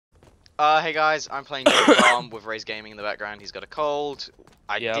Hey guys, I'm playing DirtyBomb with Ray's Gaming in the background. He's got a cold.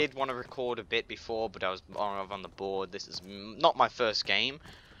 I did want to record a bit before, but I was on the board. This is not my first game.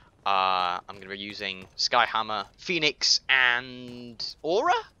 I'm going to be using Skyhammer, Phoenix, and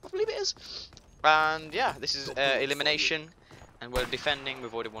Aura, I believe it is. And yeah, this is elimination, and we're defending.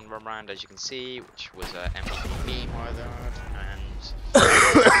 We've already won one round, as you can see, which was MVP, and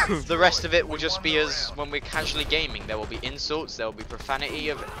the rest of it will just be as when we're casually gaming. There will be insults, there will be profanity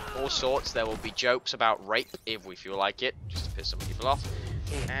of all sorts, there will be jokes about rape if we feel like it, just to piss some people off.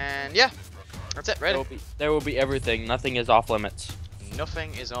 And yeah, that's it, ready? There will be everything. Nothing is off limits.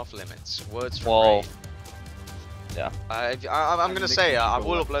 Nothing is off limits. Words from Ray. Yeah. I'm gonna say I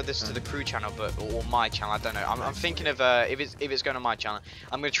will upload this to the crew channel, or my channel. I don't know. I'm thinking of if it's going to my channel,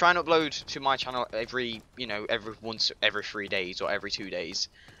 I'm gonna try and upload to my channel every 3 days or every 2 days,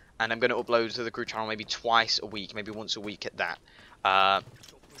 and I'm gonna upload to the crew channel maybe twice a week, maybe once a week at that.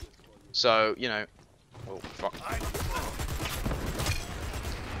 So oh fuck.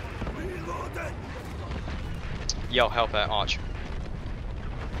 Yo, help out, Arch.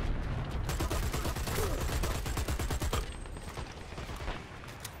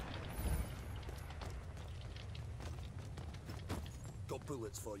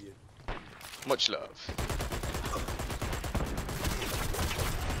 Bullets for you. Much love.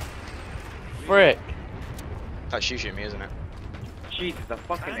 Frick. That's you shooting me, isn't it? Jesus, the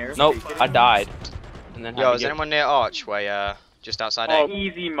fucking air. Nope, I died. And then yo, is anyone near Archway? Just outside A? A?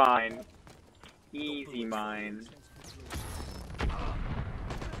 Easy mine. Easy mine.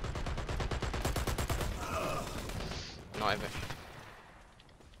 Not even.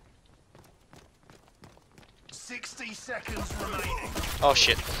 60 seconds remaining. Oh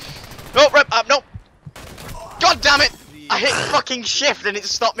shit. No, rip up, no! God damn it! I hit fucking shift and it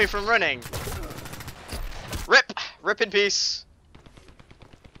stopped me from running. Rip in peace.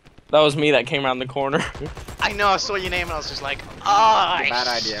 That was me that came around the corner. I know, I saw your name and I was just like, ah, oh, bad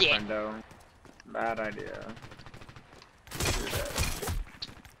idea, shit. friendo. Bad idea.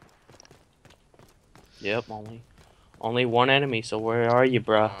 Yep, only one enemy. So where are you,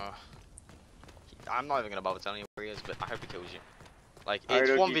 bruh? I'm not even gonna bother telling you where he is, but I hope he kills you. Like, Right,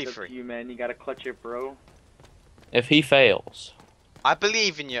 it's OG, 1v3. You man, you gotta clutch it, bro. If he fails, I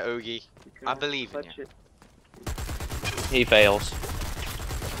believe in you, Ogie. I believe in you. he fails,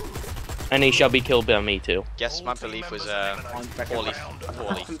 and he shall be killed by me too. Guess my belief was poorly.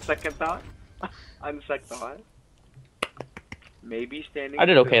 On second thought. On second thought. Maybe standing. I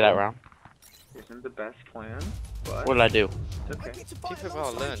did okay that round. Isn't the best plan, but What did I do? it's okay. People have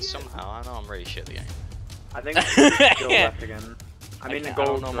all learned somehow. I know I'm really shit at the game. I think it's still left again. I mean, I the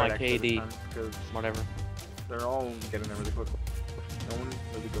don't know my KD. Because Whatever. they're all getting there really quick. No one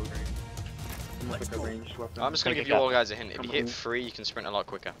really goes range. Almost like a ranged weapon. I'm just gonna give you all guys a hint. If you hit 3, you can sprint a lot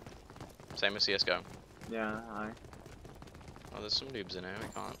quicker. Same as CS:GO. Yeah, Oh, there's some noobs in here. We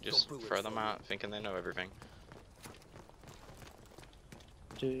can't just throw them out thinking they know everything.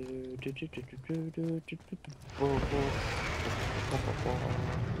 Never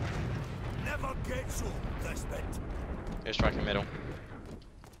gets old, this bit. Here's striking middle.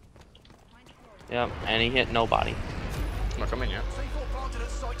 Yep, and he hit nobody. I'm not coming yet. C4 planted at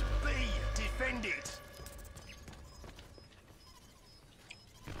site B. Defend it.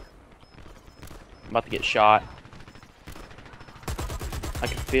 I'm about to get shot. I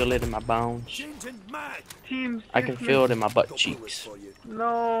can feel it in my bones. Changing mag. team. I can feel it in my butt cheeks.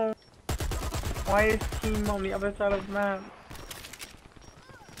 No. Why is team on the other side of the map?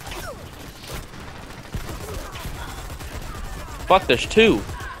 Fuck, there's 2.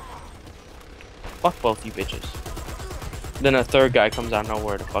 Fuck both you bitches. Then a third guy comes out of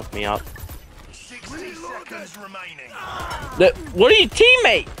nowhere to fuck me up. 60 seconds remaining. What are you,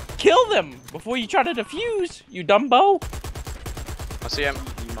 teammate? Kill them before you try to defuse, you dumbo. I see him.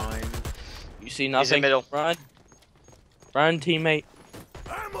 Mine. You see nothing? He's in middle. Run. Run, teammate.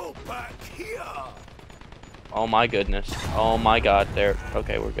 Ammo back here. Oh my goodness. Oh my god, there.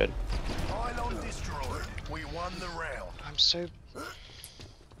 Okay, we're good. Pylon destroyed. We won the round. I'm so...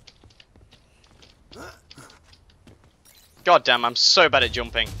 God damn, I'm so bad at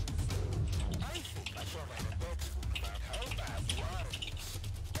jumping.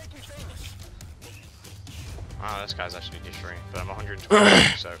 Oh, this guy's actually D3, but I'm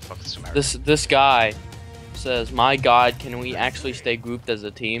 120, so fuck this America. This guy says, "My God, can we actually stay grouped as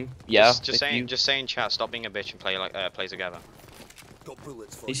a team?" Yeah. Just saying, chat. Stop being a bitch and play together.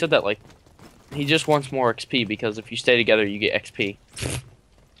 He said that like, he just wants more XP because if you stay together, you get XP.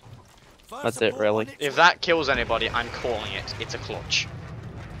 That's it, really. If that kills anybody, I'm calling it. It's a clutch.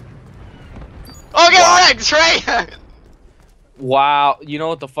 Oh, get wrecked, Trey! Wow, you know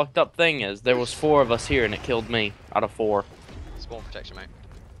what the fucked up thing is? There was 4 of us here and it killed me out of 4. Spawn protection, mate.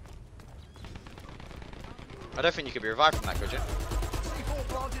 I don't think you could be revived from that, could you?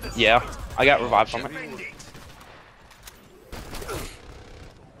 Yeah, I got revived from it.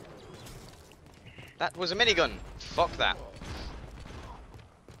 That was a minigun. Fuck that.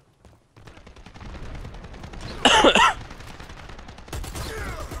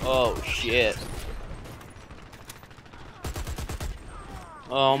 Oh shit.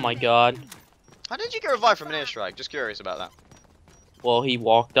 Oh my god. How did you get revived from an airstrike? Just curious about that. Well, he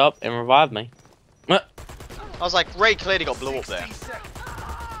walked up and revived me. I was like, Ray clearly got blew up there.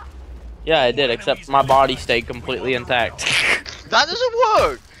 Yeah, it did, except my body stayed completely intact. That doesn't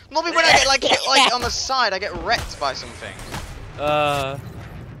work! Normally when I get like hit like on the side, I get wrecked by something. That's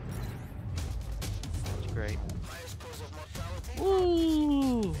great.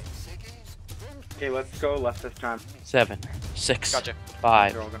 Woo! Okay, let's go left this time. 7, 6, Gotcha.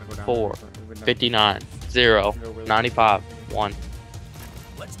 5, They're all gonna go down 4, there, so 59, 0, 95, 1.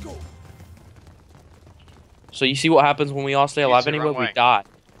 Let's go. So you see what happens when we all stay alive It's the anyway? wrong We way. die.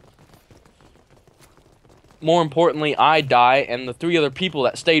 More importantly, I die, and the 3 other people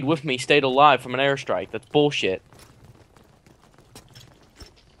that stayed with me stayed alive from an airstrike. That's bullshit.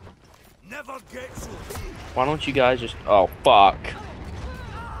 Never get so. Why don't you guys just... Oh, fuck.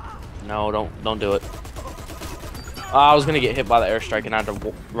 No, don't do it. I was gonna get hit by the airstrike and I had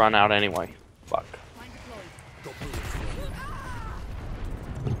to run out anyway. Fuck.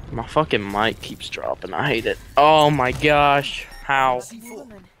 My fucking mic keeps dropping. I hate it. Oh my gosh. How?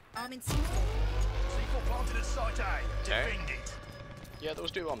 I'm in C4. C4 planted at site A. Defend it. Yeah, there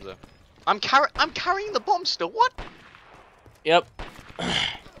was 2 bombs there. I'm carrying the bomb still. What? Yep.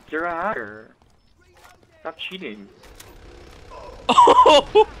 You're a hacker. Stop cheating.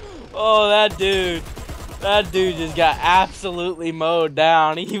 Oh, that dude. That dude just got absolutely mowed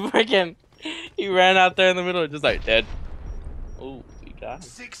down. He ran out there in the middle just like dead. Oh, we got him.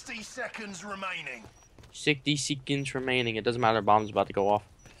 60 seconds remaining. 60 seconds remaining. It doesn't matter. Bomb's about to go off.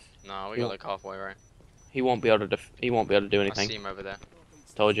 No, we got like halfway, right? He won't be able to. He won't be able to do I anything. see him over there.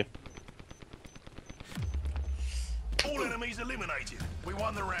 Told you. All enemies eliminated. We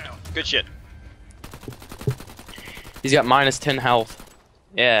won the round. Good shit. He's got minus 10 health.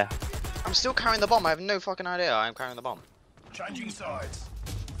 Yeah. I'm still carrying the bomb. I have no fucking idea. I'm carrying the bomb. Changing sides.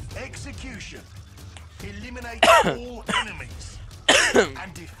 Execution. Eliminate all enemies.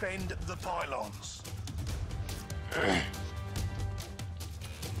 And defend the pylons.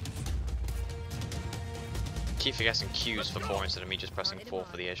 Keep forgetting Q's for 4 instead of me just pressing 4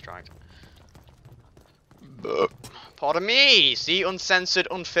 for the airstrike. Pardon me! See, uncensored,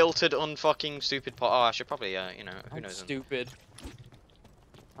 unfiltered, unfucking stupid Oh, I should probably, you know, who I'm knows. stupid.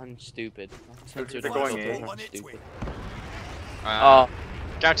 I'm stupid. They're going in. I'm stupid.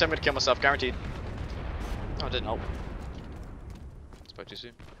 Guaranteed I'm gonna kill myself, guaranteed. Oh, I didn't. Nope. Spoke too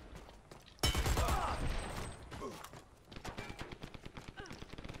soon.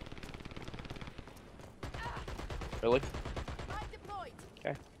 Really?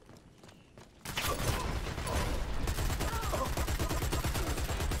 Okay.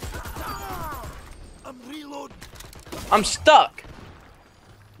 I'm reloading. I'm stuck!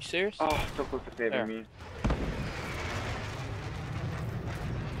 You serious? Oh, so close to saving There. me.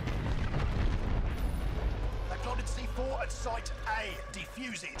 They planted C4 at site A.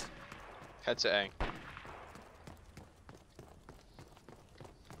 Defuse it. Head to A.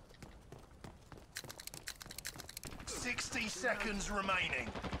 $60 seconds remaining.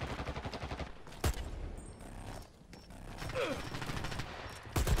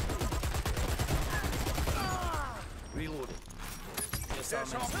 Reloading.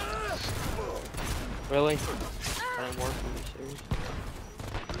 Really? That didn't work. Are you serious?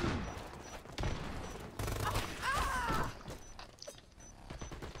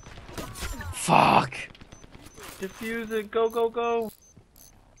 Fuck! Defuse it. Go, go, go.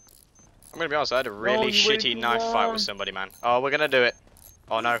 I'm gonna be honest, I had a really you waited shitty too knife fight long. with somebody, man. Oh, we're gonna do it.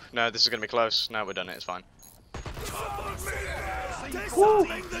 Oh no, no, this is gonna be close. No, we're done it, it's fine. Woo.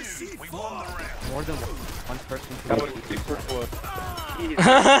 We won the round. More than one person. That was super close.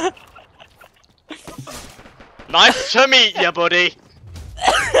 Nice to meet ya, buddy!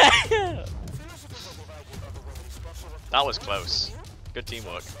 That was close. Good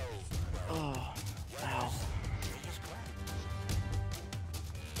teamwork. Oh, ow.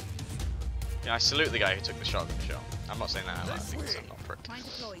 Yeah, I salute the guy who took the shot. I'm not saying that out loud because I'm not a prick.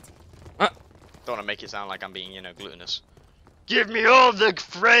 Don't want to make it sound like I'm being, you know, gluttonous. Give me all the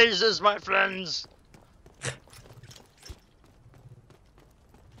phrases, my friends!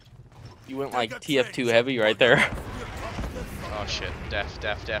 You went like TF2 heavy right there. Oh shit. Def.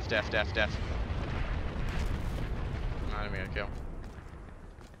 Alright, let me get a kill.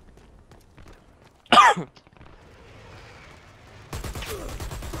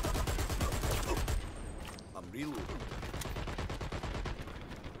 I'm reloading.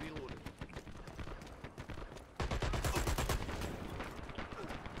 Reloading.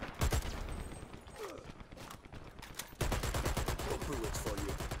 Got bullets for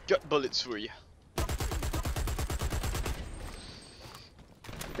you. Got bullets for you.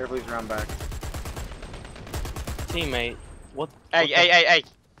 Careful, he's around back. Teammate. What? Hey, what hey, hey, hey!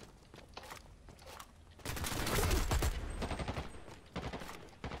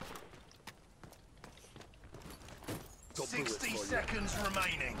 Got 60 seconds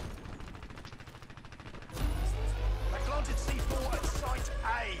remaining. They planted C4 at site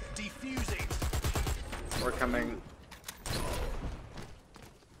A. Defuse it. We're coming.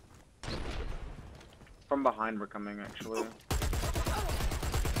 From behind, we're coming, actually.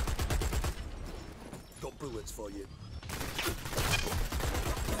 Got bullets for you.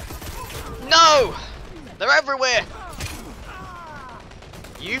 No! They're everywhere!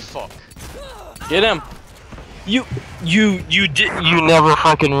 You fuck. Get him! You never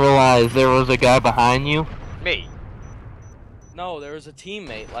fucking realized there was a guy behind you? Me. No, there was a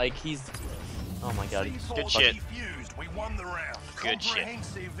teammate. Like he's. Oh my god. He's... Good shit. Defused. We won the round. Good shit.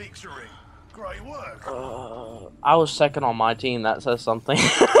 Comprehensive victory. Great work. I was second on my team. That says something.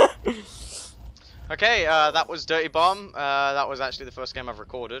 Okay, that was DirtyBomb. That was actually the first game I've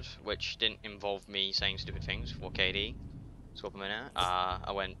recorded, which didn't involve me saying stupid things for KD. Swap a minute.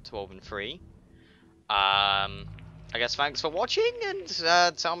 I went 12 and 3. I guess thanks for watching, and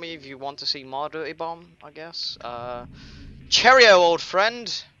tell me if you want to see more DirtyBomb, I guess. Cheerio, old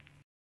friend!